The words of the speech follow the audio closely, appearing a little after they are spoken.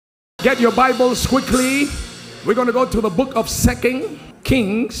Get your Bibles quickly. We're going to go to the book of 2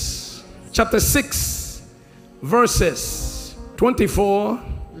 Kings, chapter 6, verses 24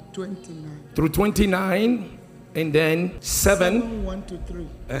 through 29, and then 7 1 to 3.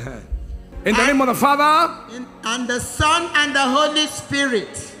 In the name of the Father, and the Son, and the Holy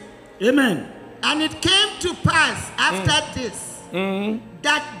Spirit. Amen. And it came to pass after this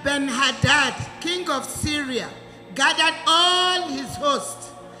that Ben-Hadad, king of Syria, gathered all his host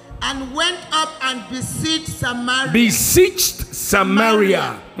and went up and besieged Samaria.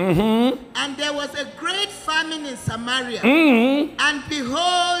 And there was a great famine in Samaria. And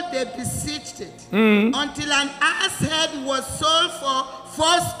behold, they besieged it until an ass head was sold for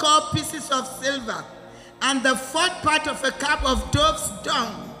 80 pieces of silver, and the fourth part of a cup of dove's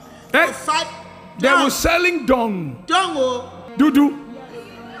dung. They were selling dung. Dung, oh. Dudu.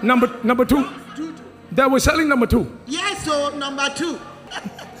 Number two. They were selling number 2. Yes, so number 2.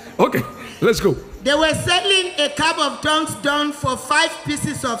 Okay, let's go. They were selling a cup of dung for 5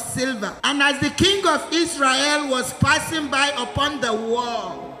 pieces of silver. And as the king of Israel was passing by upon the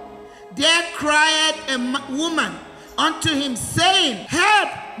wall, there cried a woman unto him, saying, Help,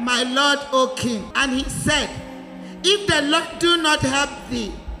 my lord, O king. And he said, If the Lord do not help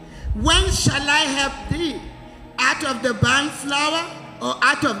thee, when shall I help thee? Out of the barn flour, or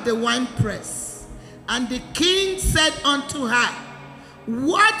out of the winepress? And the king said unto her,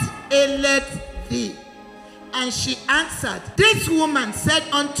 What aileth thee? And she answered, This woman said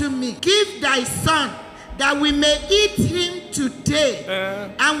unto me, Give thy son, that we may eat him today,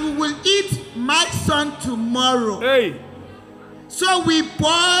 and we will eat my son tomorrow. Hey. So we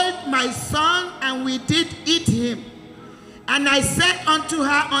boiled my son, and we did eat him. And I said unto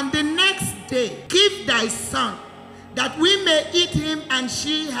her on the next day, Give thy son, that we may eat him. And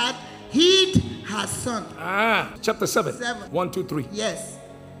she had hid her son. Chapter 7. 1, 2, 3. Yes.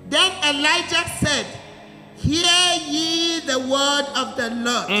 Then Elijah said, Hear ye the word of the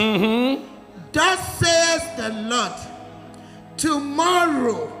Lord. Thus saith the Lord,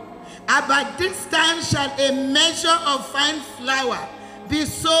 Tomorrow about this time shall a measure of fine flour be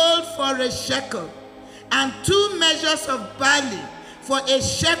sold for a shekel, and 2 measures of barley for a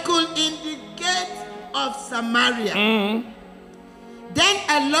shekel in the gate of Samaria. Then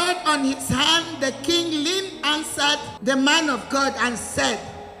a Lord on his hand, the king answered the man of God and said,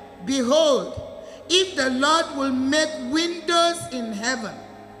 Behold, if the Lord will make windows in heaven,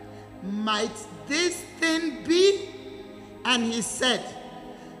 might this thing be? And he said,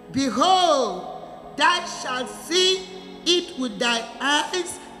 Behold, thou shalt see it with thy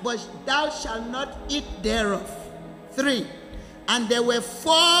eyes, but thou shalt not eat thereof. 3. And there were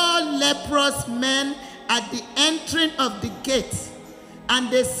 4 leprous men at the entering of the gate. And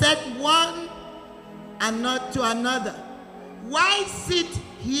they said one and not to another, Why sit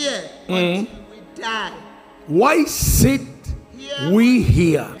here until we die? Why sit we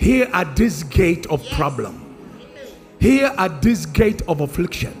here at this gate of problem, here at this gate of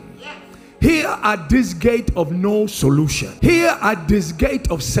affliction, here at this gate of no solution, here at this gate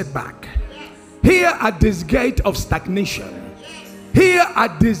of setback, here at this gate of stagnation, here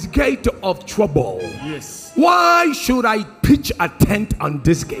at this gate of trouble? Yes. Why should I pitch a tent on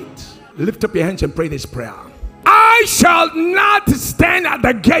this gate? Lift up your hands and pray this prayer. I shall not stand at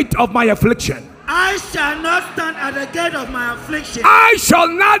the gate of my affliction. I shall not stand at the gate of my affliction. I shall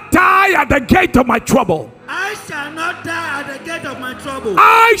not die at the gate of my trouble. I shall not die at the gate of my trouble.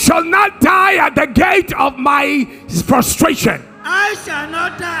 I shall not die at the gate of my frustration. I shall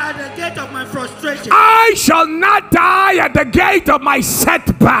not die at the gate of my frustration. I shall not die at the gate of my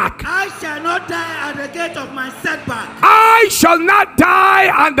setback. I shall not die at the gate of my setback. I shall not die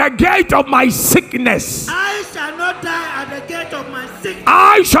at the gate of my sickness. I shall not die at the gate of my sickness.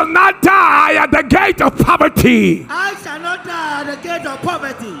 I shall not die at the gate of poverty. I shall not die at the gate of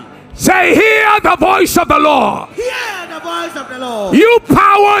poverty. Say, hear the voice of the Lord. Hear the voice of the Lord. You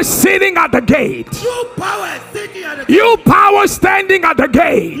power sitting at the gate. You power sitting at the gate. You power standing at the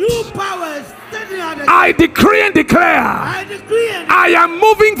gate. You power standing at the gate. I decree and declare, I am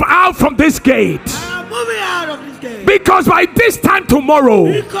moving out from this gate. I am moving out of this gate. Because by this time tomorrow,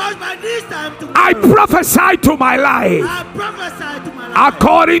 I prophesy to my life. I prophesy to my life.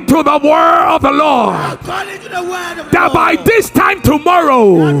 According to the word of the Lord. According to the word of the that Lord. By this time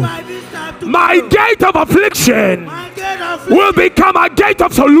tomorrow, my gate of affliction will become a gate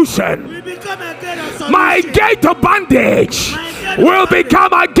of solution. My gate of bondage will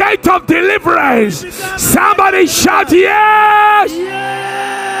become a gate of deliverance. Somebody shout yes.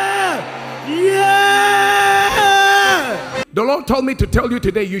 The Lord told me to tell you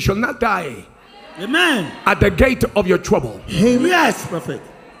today, you shall not die. Amen. At the gate of your trouble. Yes, prophet.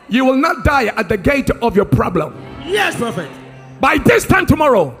 You will not die at the gate of your problem. Yes, prophet. By this time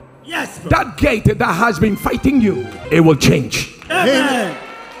tomorrow, Yes, prophet. that gate that has been fighting you, it will change. Amen.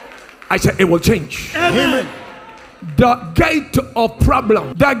 I said it will change. Amen. The gate of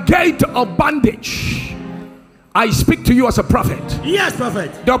problem, the gate of bondage. I speak to you as a prophet. Yes,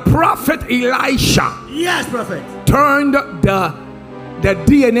 prophet. The prophet Elisha Yes, prophet. turned the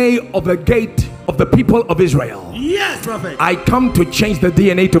DNA of the gate of the people of Israel. Yes, prophet. I come to change the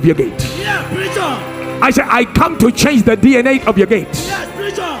DNA of your gate. Yes, preach on. I said I come to change the DNA of your gate. Yes,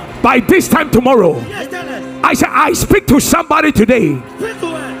 preach on. By this time tomorrow, Yes, tell us. I said I speak to somebody today. Speak to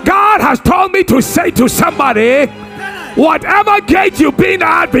us. God has told me to say to somebody, Tell us. whatever gate you've been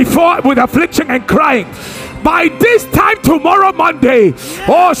at before with affliction and crying, by this time tomorrow Monday,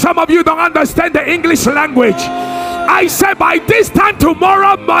 oh, some of you don't understand the English language. I said by this time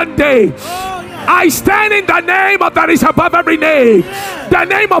tomorrow Monday, I stand in the name of that is above every name, the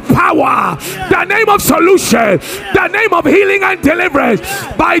name of power, the name of solution, the name of healing and deliverance.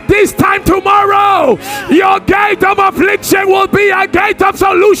 By this time tomorrow, your gate of affliction will be a gate of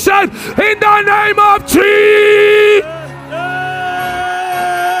solution in the name of Jesus.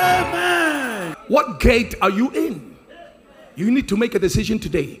 Amen. What gate are you in? You need to make a decision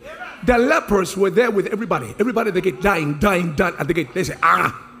today. The lepers were there with everybody. Everybody at the gate, dying at the gate. They say,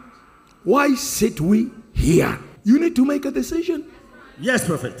 why sit we here? You need to make a decision. Yes,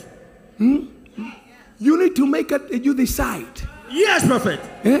 prophet. You need to make it, you decide. Yes, prophet.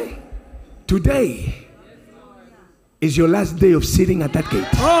 Today is your last day of sitting at that gate.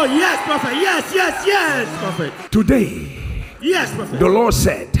 Oh, yes, prophet. Yes, yes, yes, prophet. Today, Yes, prophet. the Lord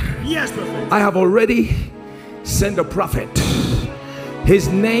said, Yes, prophet. I have already sent a prophet. His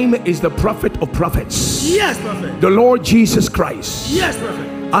name is the prophet of prophets. Yes, prophet. The Lord Jesus Christ. Yes,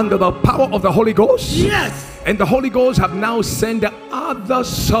 prophet. Under the power of the Holy Ghost. Yes. And the Holy Ghost have now sent other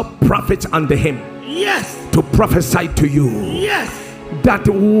sub-prophets under him Yes. to prophesy to you Yes. that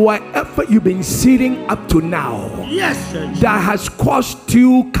wherever you've been sitting up to now, Yes, church. that has caused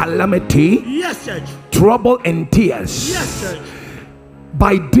you calamity, Yes, church. trouble and tears, Yes, church.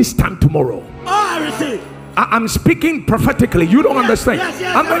 by this time tomorrow, Oh, I receive. I'm speaking prophetically. You don't understand.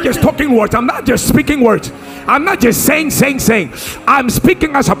 yes, I'm not just everything. talking words. I'm not just speaking words. I'm not just saying. I'm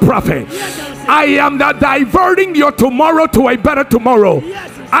speaking as a prophet. I am diverting your tomorrow to a better tomorrow.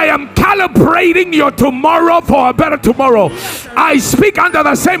 I am calibrating your tomorrow for a better tomorrow. I speak under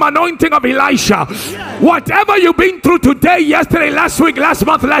the same anointing of Elisha. Whatever you've been through today, yesterday, last week, last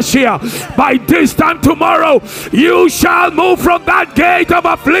month, last year, by this time tomorrow, you shall move from that gate of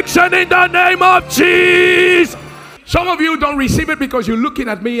affliction in the name of Jesus. Some of you don't receive it because you're looking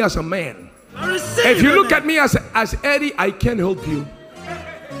at me as a man. I receive. If you look at me as Eddie, I can help you.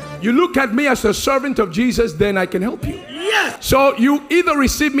 You look at me as a servant of Jesus, then I can help you. Yes. So you either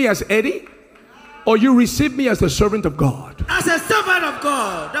receive me as Eddie or you receive me as the servant of God. As a servant of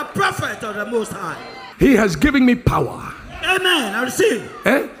God, the prophet of the Most High. He has given me power. Amen. I receive.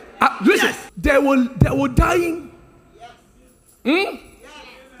 Listen, Yes. they were dying.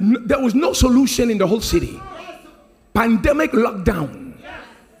 There was no solution in the whole city. Pandemic lockdown.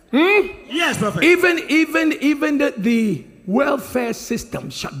 Yes, prophet. Even the welfare system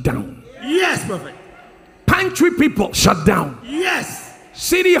shut down. Yes, prophet. Pantry people shut down. Yes.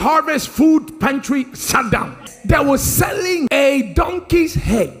 City Harvest Food Pantry shut down. They were selling a donkey's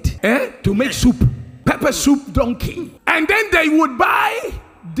head to make soup, pepper soup donkey. And then they would buy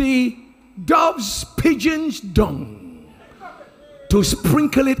the dove's pigeon's dung to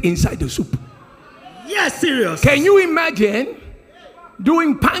sprinkle it inside the soup. Yes, serious. Can you imagine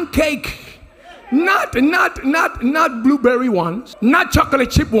doing pancake? Not blueberry ones, not chocolate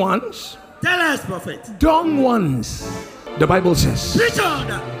chip ones, Tell us, prophet. dung ones. The Bible says Preach on.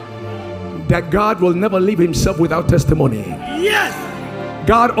 that God will never leave himself without testimony. Yes.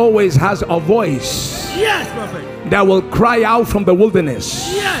 God always has a voice Yes, prophet. that will cry out from the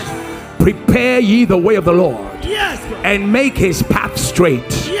wilderness, Yes. prepare ye the way of the Lord Yes, prophet. and make his path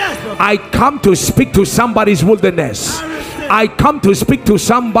straight. Yes, prophet. I come to speak to somebody's wilderness. I come to speak to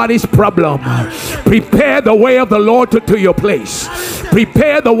somebody's problem. Prepare the way of the Lord to your place.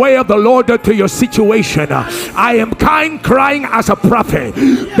 Prepare the way of the Lord to your situation. I am crying as a prophet.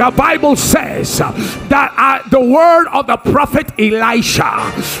 The Bible says that the word of the prophet Elisha,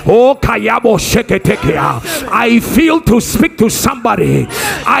 I feel to speak to somebody.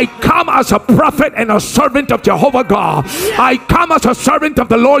 I come as a prophet and a servant of Jehovah God. I come as a servant of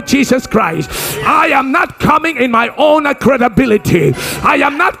the Lord Jesus Christ. I am not coming in my own credibility. I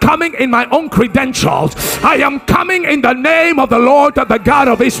am not coming in my own credentials. I am coming in the name of the Lord of the God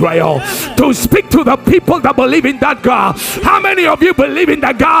of Israel to speak to the people that believe in that God. How many of you believe in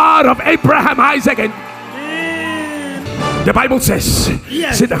the God of Abraham, Isaac, and the Bible says,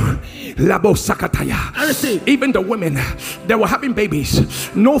 Yes. sit down. Labo sakataya. I receive. Even the women, they were having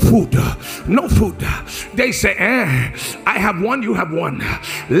babies, no food, no food. They say, I have one, you have one.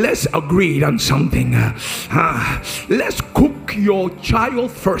 Let's agree on something. Let's cook your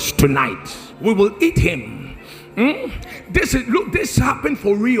child first tonight. We will eat him. This happened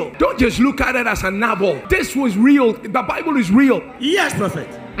for real. Don't just look at it as a novel. This was real. The Bible is real. Yes, prophet.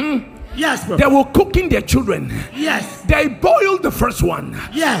 Yes, prophet. They were cooking their children. Yes. They boiled the first one.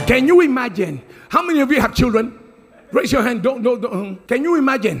 Yeah. Can you imagine? How many of you have children? Raise your hand. Don't. Can you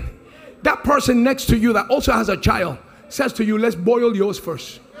imagine? That person next to you that also has a child says to you, let's boil yours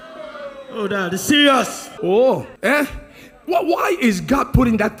first. Oh, that is serious. Oh, why is God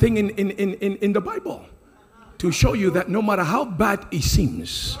putting that thing in the Bible? To show you that no matter how bad it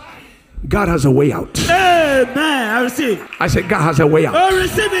seems, God has a way out. Amen. I receive. I said God has a way out. Oh,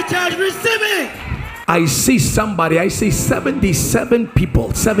 receive it, church. Receive it. I see somebody. I see 77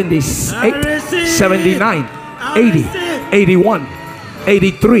 people. 78, 79, 80, 81,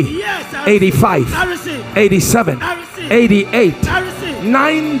 83, Yes, 85, I receive. 87, I receive. 88, I receive.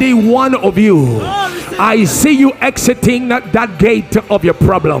 91 of you. I see you exiting that gate of your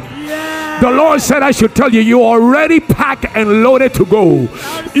problem. The Lord said I should tell you, you are already packed and loaded to go.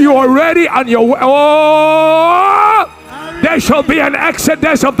 You are ready on your way. Oh, there shall be an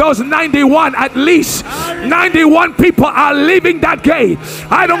exodus of those 91. At least 91 people are leaving that gate.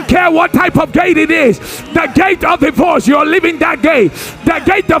 I don't care what type of gate it is. The gate of divorce, you are leaving that gate. The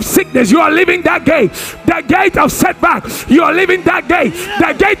gate of sickness, you are leaving that gate. The gate of setback, you are leaving that gate.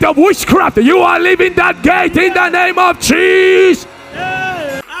 The gate of witchcraft, you are leaving that gate in the name of Jesus.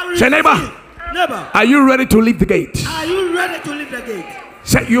 Say, neighbor, are you ready to leave the gate? Are you ready to leave the gate?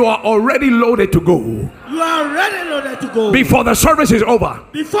 Say, you are already loaded to go. You are already loaded to go. Before the service is over.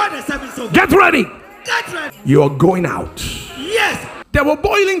 Before the service is over. Get ready. Get ready. You are going out. Yes. They were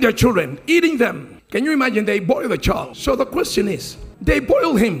boiling their children, eating them. Can you imagine? They boil the child. So the question is, they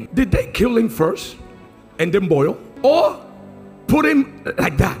boil him. Did they kill him first and then boil? Or put him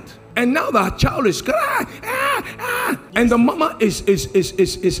like that? And now the child is and the mama is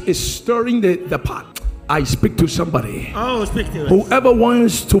stirring the pot. I speak to somebody. Oh, speak to us. Whoever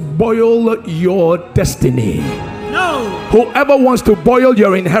wants to boil your destiny. No. Whoever wants to boil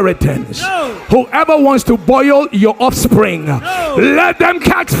your inheritance. No. Whoever wants to boil your offspring. No. Let them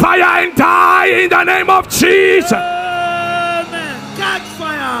catch fire and die in the name of Jesus. Amen. Catch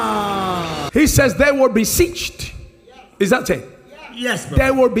fire. He says they were besieged. Is that it? Yes, They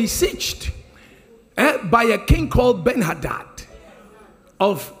were besieged by a king called Ben-Hadad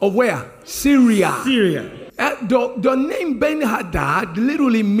of where? Syria. Syria. The name Ben-Hadad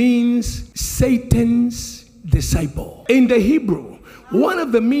literally means Satan's disciple. In the Hebrew, one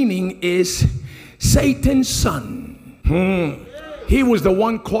of the meaning is Satan's son. He was the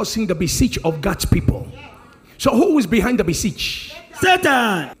one causing the besiege of God's people. So who was behind the besiege?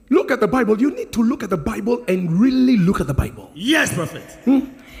 Satan. Look at the Bible. You need to look at the Bible and really look at the Bible. Yes, prophet.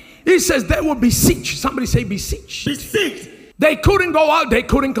 It says they were besieged. Somebody say besieged. Besieged. They couldn't go out. They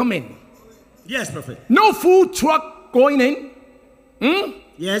couldn't come in. Yes, prophet. No food truck going in.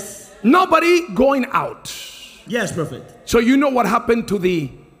 Yes. Nobody going out. Yes, prophet. So you know what happened to the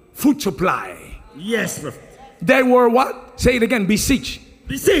food supply. Yes, prophet. They were what? Say it again. Besieged.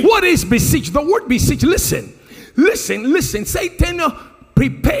 Besieged. What is besieged? The word besieged. Listen. Satan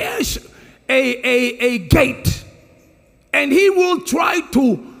prepares a gate, and he will try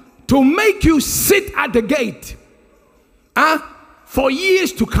to make you sit at the gate for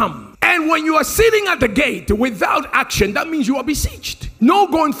years to come. And when you are sitting at the gate without action, that means you are besieged. No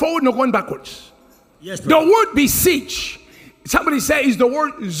going forward, no going backwards. Yes, the word besiege, somebody say, is the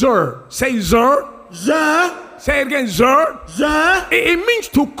word zer. Say zer. Zer. Say it again, zer. Zer. It means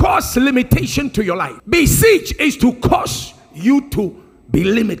to cause limitation to your life. Besiege is to cause you to be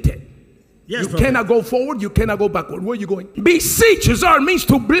limited. Yes, you cannot go forward, you cannot go backward. Where are you going? Besiege means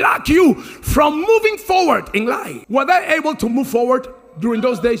to block you from moving forward in life. Were they able to move forward during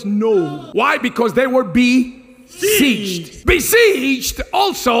those days? No. Why? Because they were besieged. Besieged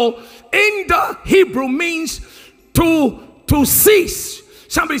also in the Hebrew means to cease.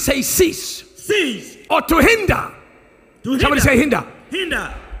 Somebody say cease. Cease. Or to hinder. Somebody say hinder.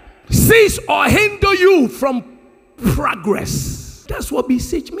 Hinder. Cease or hinder you from progress. That's what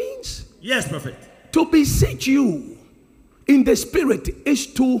besiege means. Yes, prophet. To besiege you in the spirit is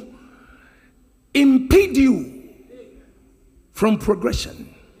to impede you from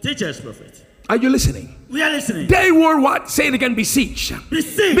progression. Teach us, prophet. Are you listening? We are listening. They were what? Say it again, besiege.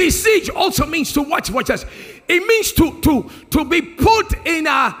 Besiege. Besiege also means to watch us. It means to be put in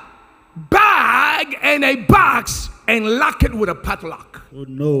a bag and a box and lock it with a padlock. Oh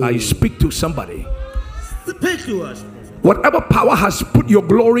no. I speak to somebody. Speak to us. Whatever power has put your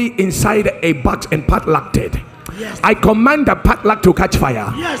glory inside a box and padlocked it, Yes. I command the padlock to catch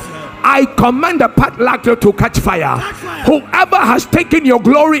fire. Yes, sir. I command the padlock to catch fire. Catch fire. Whoever has taken your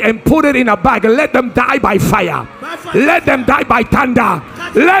glory and put it in a bag, let them die by fire. By fire. Let them die by thunder.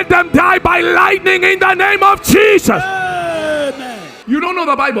 Catch Let them die by lightning in the name of Jesus. Amen. You don't know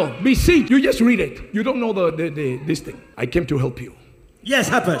the Bible. Besiege. You just read it. You don't know this thing. I came to help you. Yes,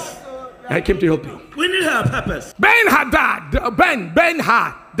 help us. I came to help you. We need help. Help us. Ben-Hadad,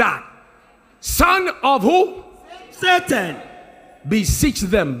 son of who? Satan. Beseech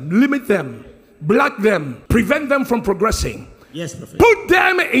them, limit them, block them, prevent them from progressing. Yes, prophet. Put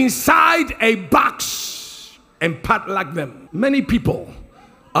them inside a box and padlock them. Many people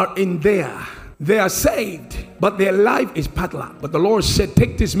are in there. They are saved, but their life is padlocked. But the Lord said,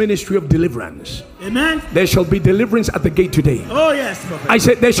 take this ministry of deliverance. Amen. There shall be deliverance at the gate today. Oh, yes, prophet. I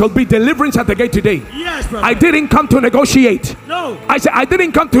said, there shall be deliverance at the gate today. Yes, prophet. I didn't come to negotiate. No. I said, I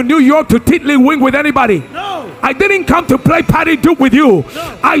didn't come to New York to tiddly-wing with anybody. No. I didn't come to play patty duke with you.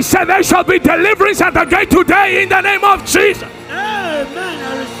 No. I said, there shall be deliverance at the gate today in the name of Jesus. Amen.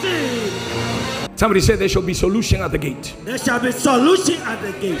 I receive. Somebody said, there shall be solution at the gate. There shall be solution at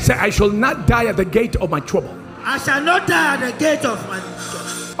the gate. Say, I shall not die at the gate of my trouble. I shall not die at the gate of my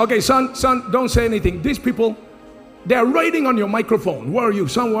church. Okay, son, don't say anything. These people, they're writing on your microphone. Where are you?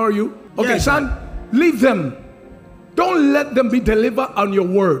 Son, where are you? Okay, Yes, son, leave them. Don't let them be delivered on your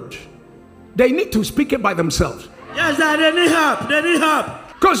word. They need to speak it by themselves. Yes, sir, they need help. They need help.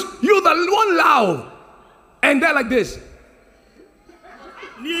 Because you're the one loud. And they're like this.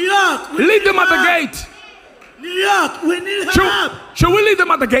 New York. Leave them at the gate. New York, we need help. Should we leave them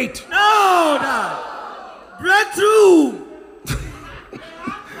at the gate? No, Dad. Breakthrough.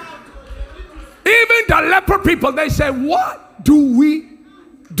 Even the leper people, they say, what do we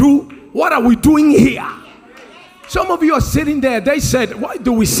do? What are we doing here? Some of you are sitting there. They said, why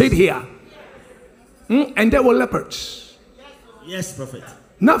do we sit here? And they were lepers. Yes, prophet.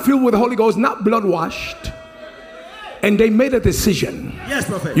 Not filled with the Holy Ghost, not blood washed. And they made a decision. Yes,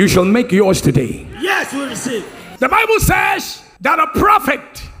 prophet. You shall make yours today. Yes, we receive. The Bible says that a prophet,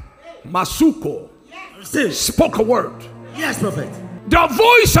 Masuko, Receive. spoke a word. Yes, prophet. The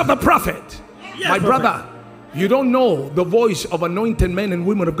voice of the prophet. Yes, My prophet. brother, you don't know the voice of anointed men and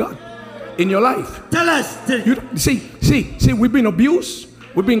women of God in your life. Tell us. You see, we've been abused,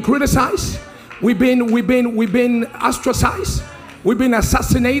 we've been criticized, we've been ostracized, we've been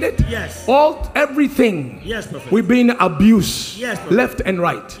assassinated. Yes. Everything. Yes, prophet. We've been abused, Yes, prophet. left and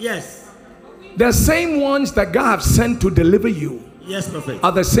right. Yes. The same ones that God have sent to deliver you Yes, prophet.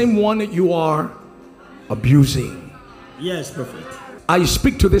 are the same one you are abusing. Yes, prophet. I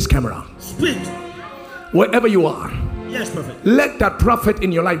speak to this camera. Speak. Wherever you are, Yes, prophet. let that prophet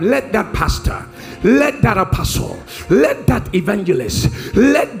in your life, let that pastor, let that apostle, let that evangelist,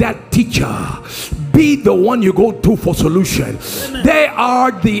 let that teacher be the one you go to for solution. Amen. They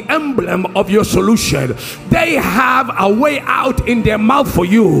are the emblem of your solution. They have a way out in their mouth for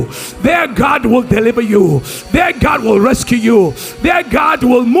you. Their God will deliver you. Their God will rescue you. Their God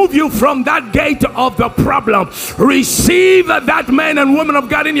will move you from that gate of the problem. Receive that man and woman of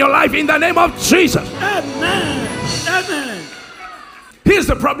God in your life in the name of Jesus. Amen. Amen. Here's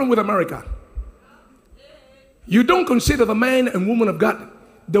the problem with America. You don't consider the man and woman of God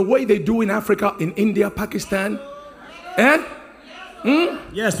the way they do in Africa, in India, Pakistan.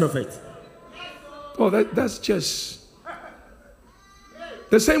 Yes, prophet. Oh, that's just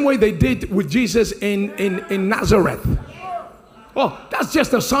the same way they did with Jesus in Nazareth. Oh, that's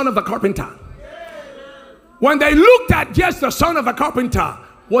just the son of the carpenter. When they looked at just the son of the carpenter,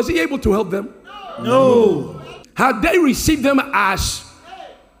 was he able to help them? No. Had they received them as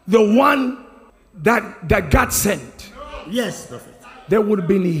the one that God sent, Yes, prophet. there would have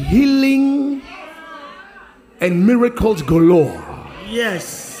been healing and miracles galore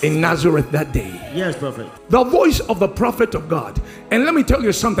Yes. in Nazareth that day. Yes, prophet. The voice of the prophet of God. And let me tell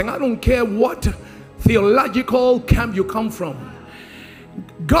you something. I don't care what theological camp you come from.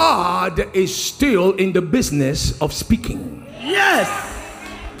 God is still in the business of speaking. Yes.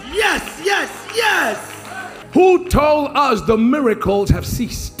 Yes, yes, yes. Who told us the miracles have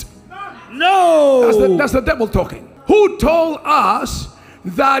ceased? No. That's the devil talking. Who told us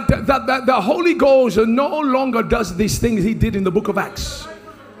that the Holy Ghost no longer does these things he did in the book of Acts?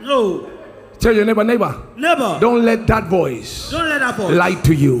 No. Tell your neighbor, Never. don't let that voice Don't let that fall. lie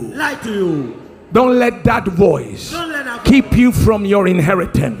to you. Lie to you. Don't let that voice keep you from your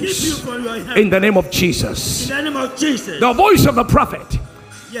inheritance. In the name of Jesus. In the name of Jesus. The voice of the prophet.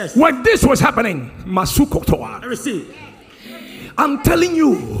 Yes. When this was happening, I receive. I'm telling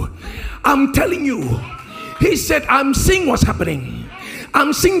you, he said, I'm seeing what's happening.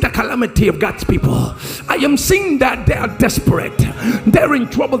 I'm seeing the calamity of God's people. I am seeing that they are desperate. They're in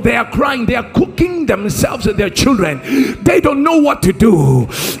trouble. They are crying. They are cooking themselves and their children. They don't know what to do.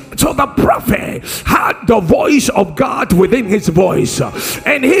 So the prophet had the voice of God within his voice.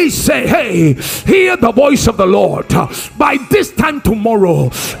 And he said, hey, hear the voice of the Lord. By this time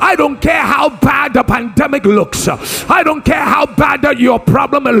tomorrow, I don't care how bad the pandemic looks. I don't care how bad your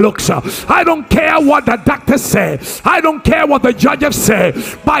problem looks. I don't care what the doctors say. I don't care what the judges say.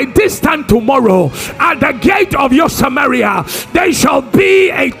 By this time tomorrow, at the gate of your Samaria, there shall be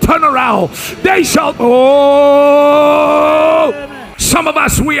a turnaround. They shall, some of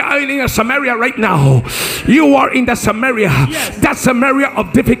us, we are in a Samaria right now. You are in the Samaria. Yes. That Samaria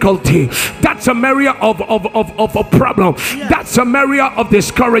of difficulty. That Samaria of a problem. Yes. That Samaria of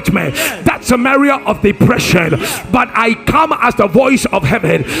discouragement. Yes. That Samaria of depression. Yes. But I come as the voice of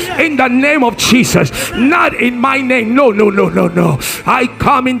heaven. Yes. In the name of Jesus. Not in my name. No. I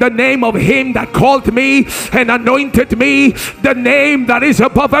come in the name of him that called me and anointed me. The name that is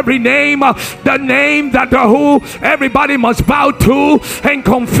above every name. The name that who everybody must bow to and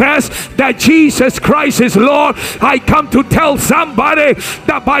confess that Jesus Christ is Lord. I come to tell somebody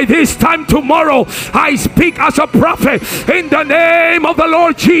that by this time tomorrow, I speak as a prophet in the name of the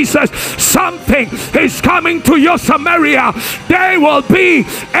Lord Jesus. Something is coming to your Samaria. There will be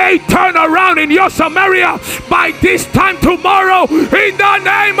a turnaround in your Samaria by this time tomorrow in the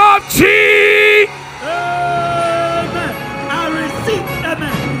name of Jesus. Amen. I receive.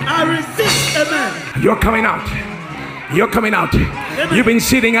 Amen. I receive. Amen. You're coming out. You're coming out. Amen. You've been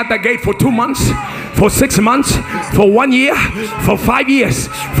sitting at the gate for 2 months, for 6 months, for 1 year, for 5 years,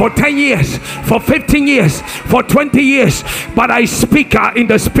 for 10 years, for 15 years, for 20 years. But I speak in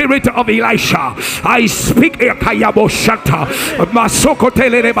the spirit of Elisha. I speak.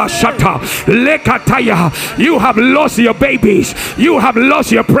 You have lost your babies. You have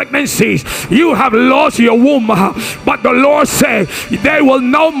lost your pregnancies. You have lost your womb. But the Lord said, they will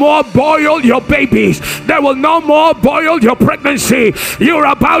no more boil your babies. They will no more boil your pregnancy. You're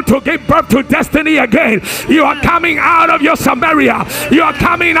about to give birth to destiny again. You are coming out of your Samaria. You are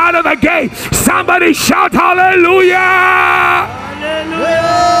coming out of the gate. Somebody shout hallelujah. Amen.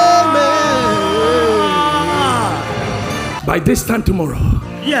 By this time tomorrow,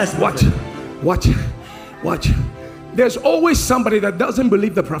 Yes. watch. There's always somebody that doesn't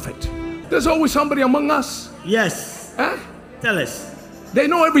believe the prophet. There's always somebody among us. Yes. Tell us. They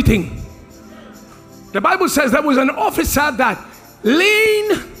know everything. The Bible says there was an officer that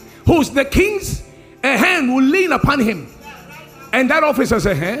who's the king's hand will lean upon him. And that officer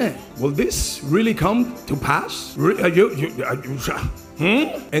said, hey, will this really come to pass? And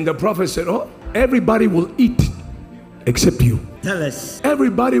the prophet said, oh, everybody will eat except you. Tell us.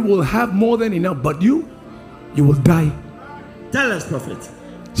 Everybody will have more than enough, but you will die. Tell us, prophet.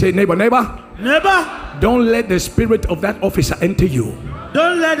 Say, neighbor. Never. Don't let the spirit of that officer enter you.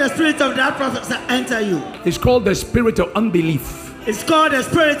 Don't let the spirit of that prophet enter you. It's called the spirit of unbelief. It's called the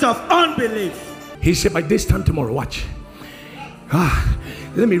spirit of unbelief. He said, by this time tomorrow, watch.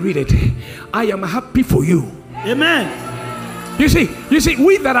 Let me read it. I am happy for you. Amen. You see,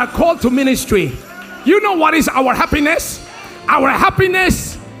 we that are called to ministry, you know what is our happiness? Our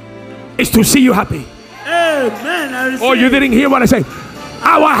happiness is to see you happy. Amen. I receive. Oh, you didn't hear what I said.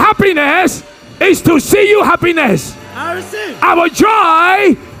 Our happiness is to see you happiness. I receive. Our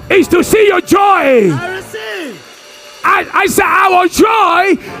joy is to see your joy. I receive. I said our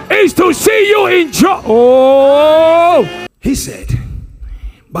joy is to see you enjoy. Oh, he said,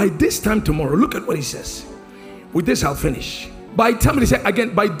 by this time tomorrow, look at what he says. With this I'll finish. By time, he said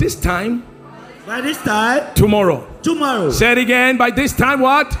again, by this time. By this time. Tomorrow. Say it again. By this time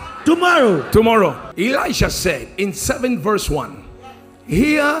what? Tomorrow. Elisha said in 7 verse 1,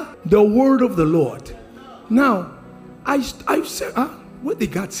 hear the word of the Lord. Now, I said, where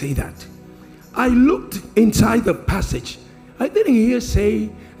did God say that? I looked inside the passage. I didn't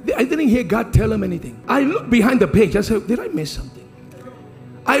hear God tell him anything. I looked behind the page. I said, did I miss something?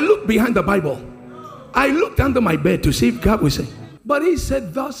 I looked behind the Bible. I looked under my bed to see if God would say. But he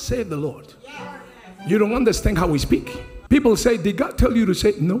said, thus saith the Lord. You don't understand how we speak. People say, did God tell you to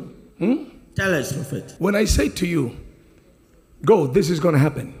say no? Tell us, prophet. When I say to you, go, this is going to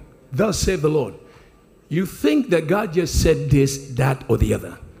happen. Thus saith the Lord. You think that God just said this, that, or the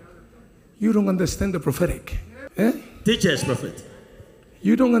other. You don't understand the prophetic. Teach us, prophet.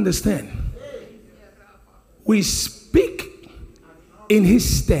 You don't understand. we speak in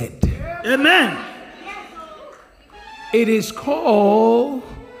his stead. Amen. It is called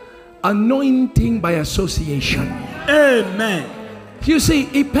anointing by association. Amen. You see,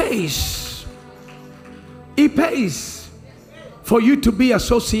 it pays. It pays for you to be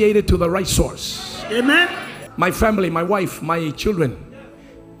associated to the right source. Amen. My family, my wife, my children,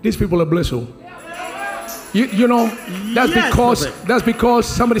 these people are blessed. You know, that's because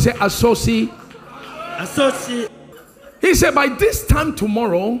somebody said associate. He said by this time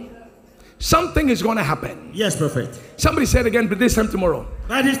tomorrow, something is going to happen. Yes, prophet. Somebody said again, but this time tomorrow.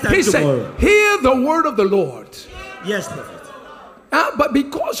 By this time He tomorrow. said, hear the word of the Lord. Yes, prophet. But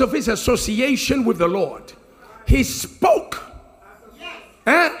because of his association with the Lord, he spoke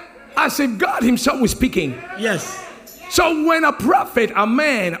as if God himself was speaking. Yes. So when a prophet, a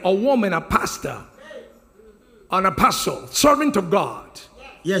man, a woman, a pastor, an apostle, servant of God,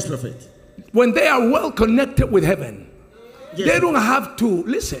 yes, prophet, when they are well connected with heaven, yes, they don't have to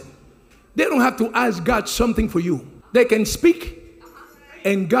listen. They don't have to ask God something for you. They can speak,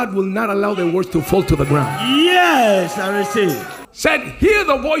 and God will not allow their words to fall to the ground. Yes, I receive. Said, hear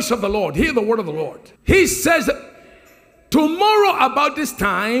the voice of the Lord, hear the word of the Lord. He says, tomorrow about this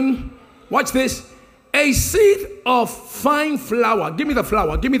time, watch this, a seed of fine flour. Give me the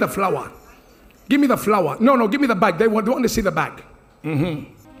flour, give me the flour. Give me the flour. No, give me the bag. They want to see the bag.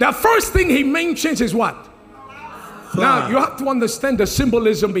 The first thing he mentions is what? Now, you have to understand the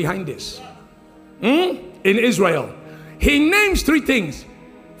symbolism behind this. In Israel, he names three things: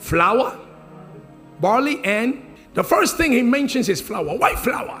 flour, barley, and the first thing he mentions is flour. Why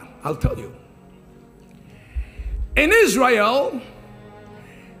flour? I'll tell you. In Israel,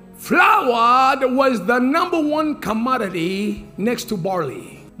 flour was the number one commodity next to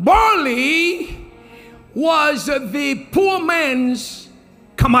barley. Barley was the poor man's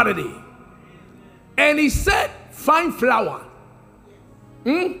commodity. And he said, fine flour.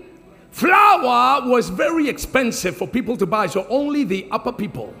 Flour was very expensive for people to buy, so only the upper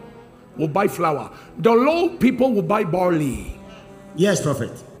people will buy flour. The low people will buy barley. Yes,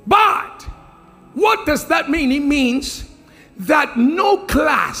 prophet. But what does that mean? It means that no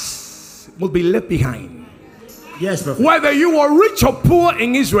class will be left behind. Yes, prophet. Whether you are rich or poor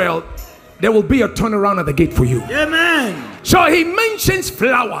in Israel, there will be a turnaround at the gate for you. Amen. So he mentions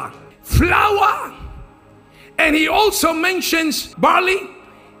flour, and he also mentions barley,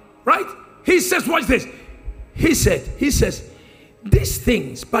 right? He says, watch this. He says, these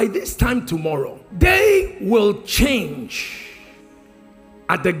things by this time tomorrow, they will change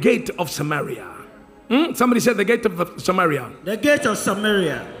at the gate of Samaria. Somebody said the gate of Samaria. The gate of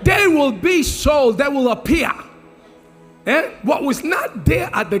Samaria. They will be sold, they will appear. What was not there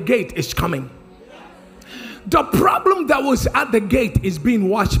at the gate is coming. The problem that was at the gate is being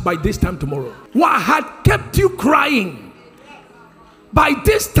watched by this time tomorrow. What had kept you crying, by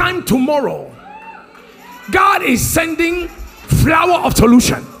this time tomorrow, God is sending flour of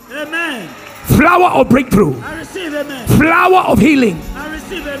solution. Amen. Flour of breakthrough. I receive, amen. Flour of healing. I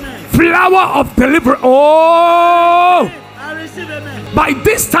receive, amen. Flour of deliverance. Oh! I receive, amen. By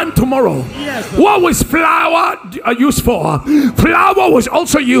this time tomorrow, yes, what was flour used for? Flour was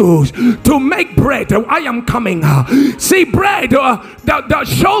also used to make bread. I am coming. See, bread, the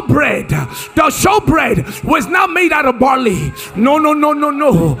showbread was not made out of barley. No.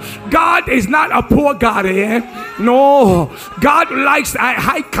 God is not a poor God. No, God likes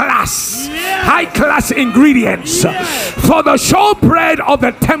high class ingredients. For the showbread of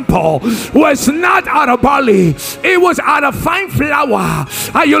the temple was not out of barley. It was out of fine flour.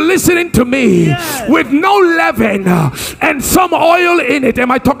 Are you listening to me? Yes. With no leaven and some oil in it.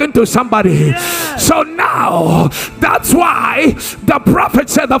 Am I talking to somebody? Yes. So now, that's why the prophet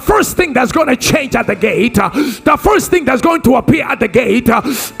said the first thing that's going to change at the gate, the first thing that's going to appear at the gate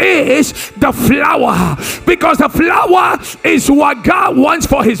is the flour. Because the flour is what God wants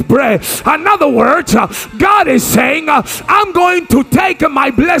for his bread. In other words, God is saying, I'm going to take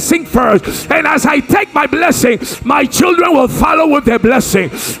my blessing first. And as I take my blessing, my children will follow with their blessing.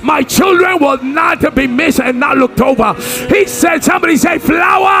 My children will not be missed and not looked over. He said, somebody say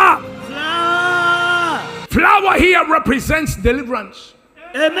flour. Flour here represents deliverance.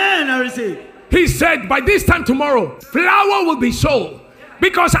 Amen. I receive. He said, by this time tomorrow, flour will be sold.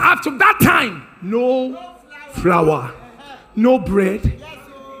 Because after that time, no flour, no bread.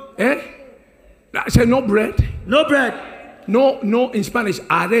 I said no bread. No bread. No in Spanish,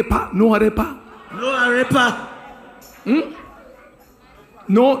 arepa, no arepa. No arepa.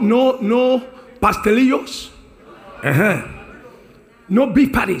 No pastelillos. No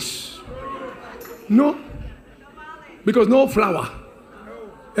beef patties. No. Because no flour.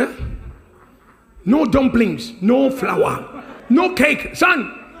 no dumplings, no flour, no cake.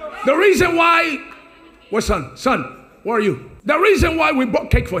 Son, the reason why, what son? Son, where are you? The reason why we bought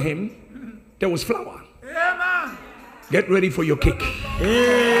cake for him, there was flour. Amen. Get ready for your cake.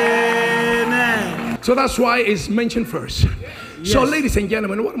 Amen. So that's why it's mentioned first. Yes. So, ladies and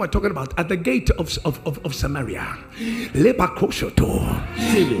gentlemen, what am I talking about? At the gate of Samaria,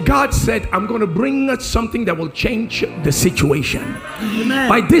 God said, I'm going to bring something that will change the situation. Amen.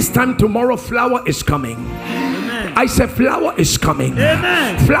 By this time tomorrow, flour is coming. Amen. I said flour is coming.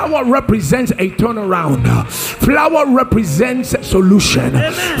 Amen. Flour represents a turnaround. Flour represents solution.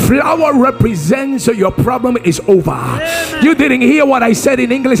 Amen. Flour represents your problem is over. Amen. You didn't hear what I said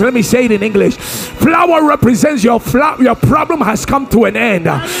in English. Let me say it in English. Flour represents your problem has come to an end.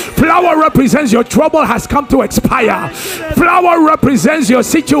 Flour represents your trouble has come to expire. Flour represents your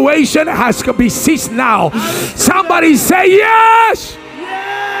situation has to be ceased now. Somebody say yes.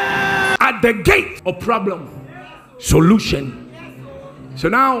 At the gate of problem, solution. So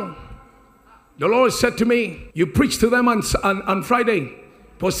now the Lord said to me, you preach to them on Friday,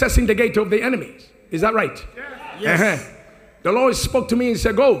 possessing the gate of the enemies. Is that right? Yes. The Lord spoke to me and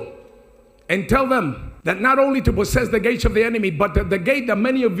said, go and tell them that not only to possess the gates of the enemy, but the gate that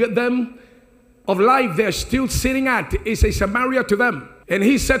many of them of life they're still sitting at is a Samaria to them. And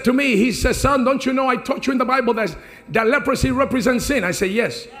he said to me, he said, son, don't you know I taught you in the Bible that leprosy represents sin? I said,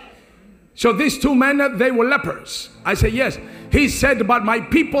 yes. So these two men, they were lepers. I said, yes. He said, but my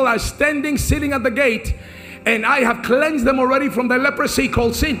people are sitting at the gate, and I have cleansed them already from the leprosy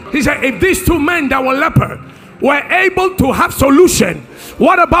called sin. He said, if these two men that were leper were able to have solution,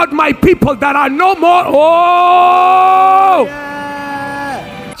 what about my people that are no more? Oh!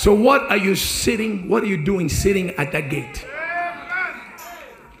 Yeah. So what are you doing sitting at that gate?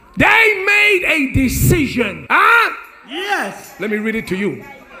 They made a decision. Huh? Yes. Let me read it to you.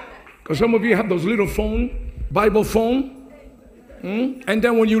 Because some of you have those little Bible phone. And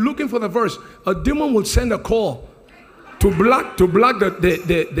then when you're looking for the verse, a demon will send a call to block the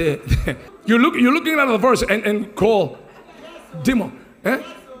you're looking at the verse and call demon.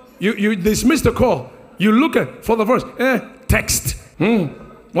 You dismiss the call. You look for the verse. Text.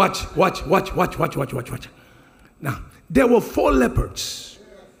 Watch. Now, there were 4 leopards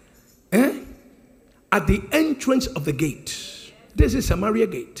at the entrance of the gate. This is Samaria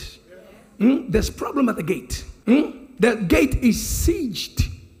gate. There's problem at the gate. The gate is sieged.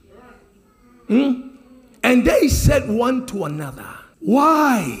 And they said one to another,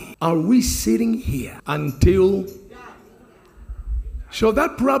 why are we sitting here until... So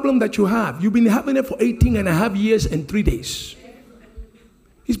that problem that you have, you've been having it for 18 and a half years and 3 days.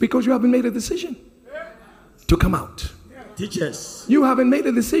 It's because you haven't made a decision to come out. Teach us. You haven't made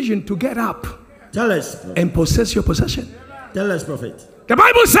a decision to get up. Tell us. And possess your possession. Tell us, prophet. The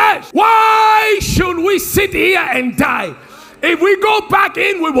Bible says, why should we sit here and die? If we go back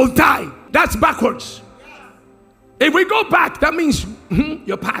in, we will die. That's backwards. If we go back, that means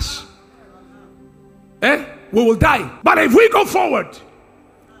your past. We will die. But if we go forward,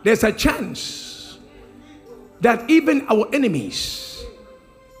 there's a chance that even our enemies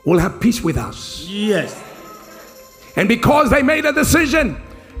will have peace with us. Yes. And because they made a decision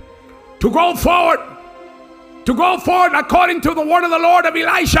to go forward according to the word of the Lord of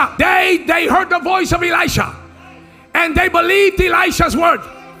Elisha, they heard the voice of Elisha and they believed Elisha's word.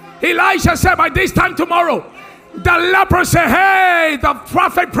 Elisha said, by this time tomorrow, the leper said, hey, the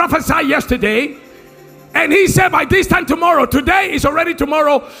prophet prophesied yesterday, and he said, by this time tomorrow, today is already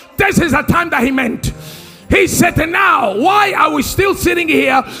tomorrow, this is the time that he meant. He said, now, why are we still sitting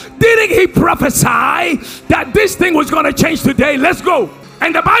here? Didn't he prophesy that this thing was going to change today? Let's go.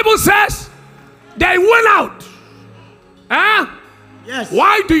 And the Bible says they went out. Yes.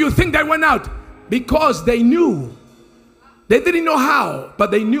 Why do you think they went out? Because they knew. They didn't know how,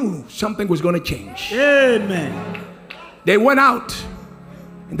 but they knew something was going to change. Amen. They went out.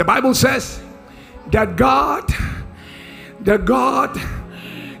 And the Bible says that God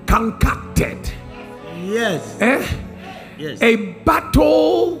concocted Yes. Yes. a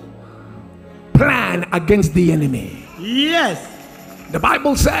battle plan against the enemy. Yes. The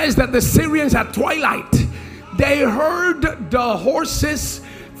Bible says that the Syrians at twilight, they heard the horses'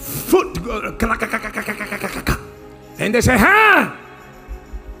 foot, and they say,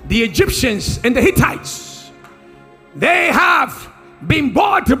 the Egyptians and the Hittites, they have been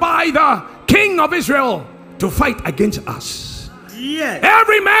bought by the king of Israel to fight against us. Yes.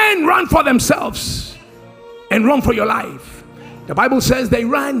 Every man run for themselves and run for your life. The Bible says they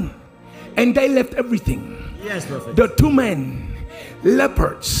ran and they left everything. Yes, prophet. The 2 men,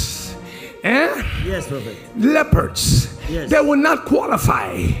 leopards, Yes, prophet. leopards, Yes. they will not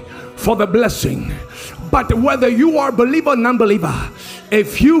qualify for the blessing. But whether you are believer or non-believer,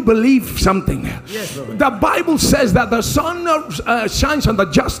 if you believe something, Yes, Lord. the Bible says that the sun shines on the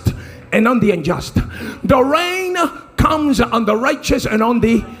just and on the unjust. The rain comes on the righteous and on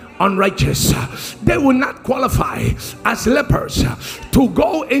the unrighteous. They will not qualify as lepers to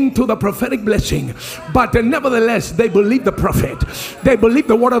go into the prophetic blessing, but nevertheless they believe the prophet, they believe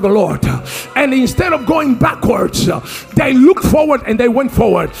the word of the Lord, and instead of going backwards, they looked forward and they went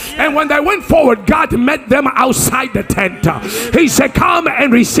forward. And when they went forward, God met them outside the tent. He said, come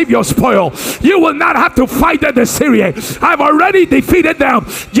and receive your spoil. You will not have to fight the Syrian. I've already defeated them.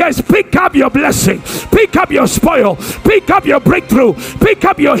 Just pick up your blessing, pick up your spoil, pick up your breakthrough, pick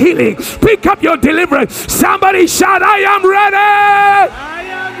up your healing, pick up your deliverance. Somebody shout, I am ready. I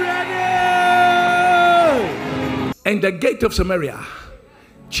am ready. And the gate of Samaria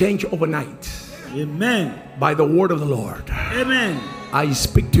changed overnight. Amen. By the word of the Lord. Amen. I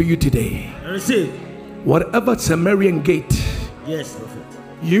speak to you today. I receive. Whatever Samarian gate, Yes, prophet.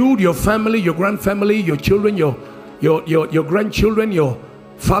 you, your family, your grandfamily, your children, your grandchildren, your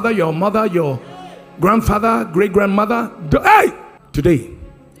father, your mother, your grandfather, great grandmother, hey, today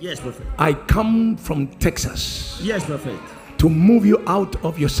Yes, prophet. I come from Texas Yes, prophet. to move you out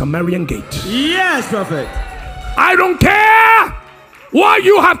of your Samarian gate. Yes, prophet. I don't care what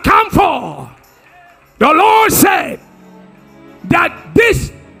you have come for. The Lord said that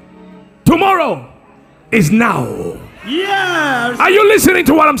this tomorrow is now. Yes. Are you listening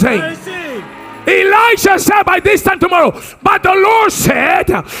to what I'm I saying? receive. Elisha said by this time tomorrow, but the Lord said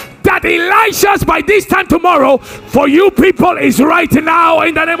that Elisha's by this time tomorrow for you people is right now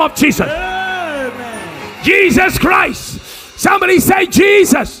in the name of Jesus. Amen. Jesus Christ. Somebody say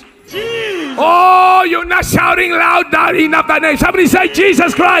Jesus. Jesus. Oh, you're not shouting loud enough that name. Somebody say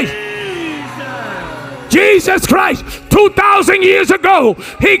Jesus Christ. Jesus Christ. 2,000 years ago,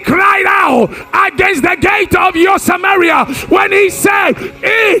 he cried out against the gate of your Samaria when he said,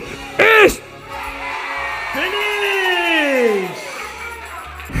 it is Finish.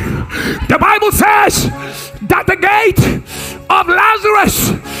 the Bible says that the gate of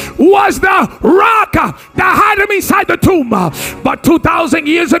Lazarus was the rock that had him inside the tomb. But 2,000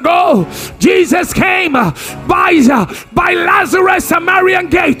 years ago, Jesus came by Lazarus' Samarian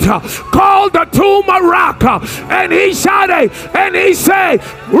gate called the tomb a rock, and he shouted and he said,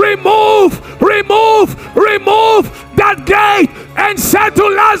 remove that gate, and said to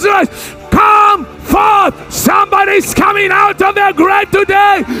Lazarus, come forth. Somebody's coming out of their grave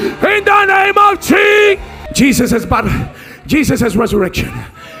today in the name of Jesus. Jesus is resurrection.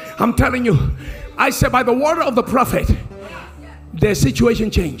 I'm telling you, I said by the word of the prophet, their situation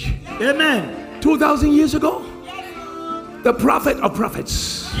changed. Amen. 2,000 years ago, the prophet of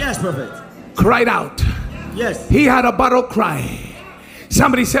prophets Yes, prophet. cried out. Yes. He had a battle cry.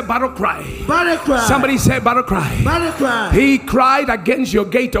 Somebody said battle cry. Battle cry. Somebody said battle cry. Battle cry. He cried against your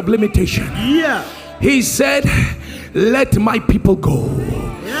gate of limitation. Yeah. He said, let my people go.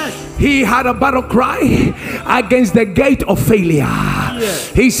 Yes. He had a battle cry against the gate of failure. Yes.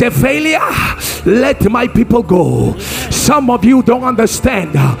 He said, failure, let my people go. Some of you don't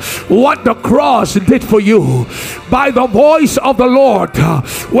understand what the cross did for you. By the voice of the Lord,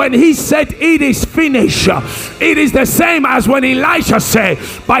 when he said it is finished, it is the same as when Elisha said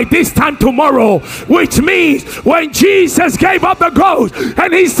by this time tomorrow, which means when Jesus gave up the ghost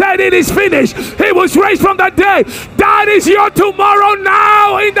and he said it is finished, he was raised from the dead. That is your tomorrow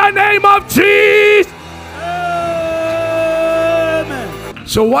now in the name of Jesus. Amen.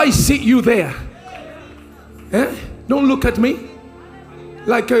 So why sit you there? Don't look at me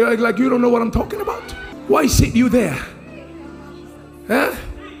like you don't know what I'm talking about. Why sit you there?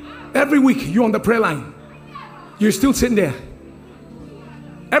 Every week you're on the prayer line. You're still sitting there.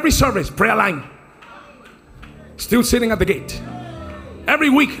 Every service, prayer line. Still sitting at the gate. Every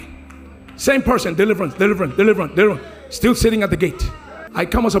week, same person, deliverance. Still sitting at the gate. I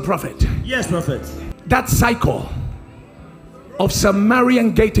come as a prophet. Yes, prophet. That cycle of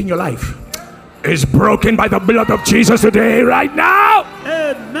Samarian gate in your life is broken by the blood of Jesus today, right now.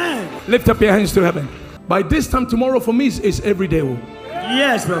 Amen. Lift up your hands to heaven. By this time tomorrow for me is every day.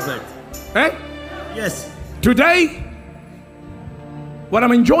 Yes, prophet. Yes. Today, what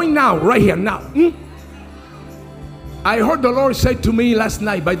I'm enjoying now, right here, now. I heard the Lord say to me last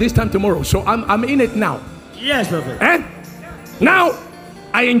night, by this time tomorrow. So I'm in it now. Yes, prophet. Now,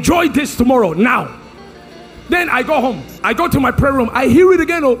 I enjoy this tomorrow, now. Then I go home. I go to my prayer room. I hear it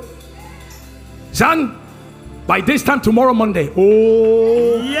again. Oh, son, by this time tomorrow, Monday.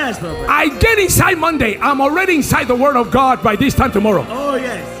 Oh, yes, prophet. I get inside Monday. I'm already inside the Word of God by this time tomorrow. Oh,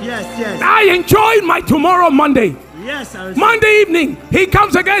 yes, yes, yes. I enjoy my tomorrow, Monday. Yes, I receive. Monday evening, he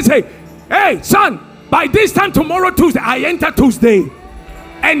comes again and say, hey, son, by this time tomorrow, Tuesday, I enter Tuesday.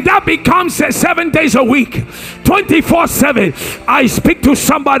 And that becomes 7 days a week, 24/7. I speak to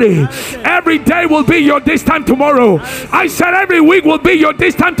somebody. Every day will be your this time tomorrow. I said every week will be your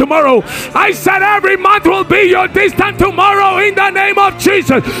this time tomorrow. I said every month will be your this time tomorrow in the name of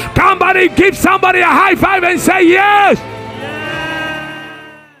Jesus. Somebody give somebody a high five and say yes.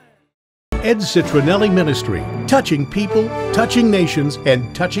 Ed Citronnelli Ministry, touching people, touching nations,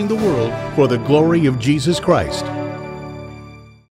 and touching the world for the glory of Jesus Christ.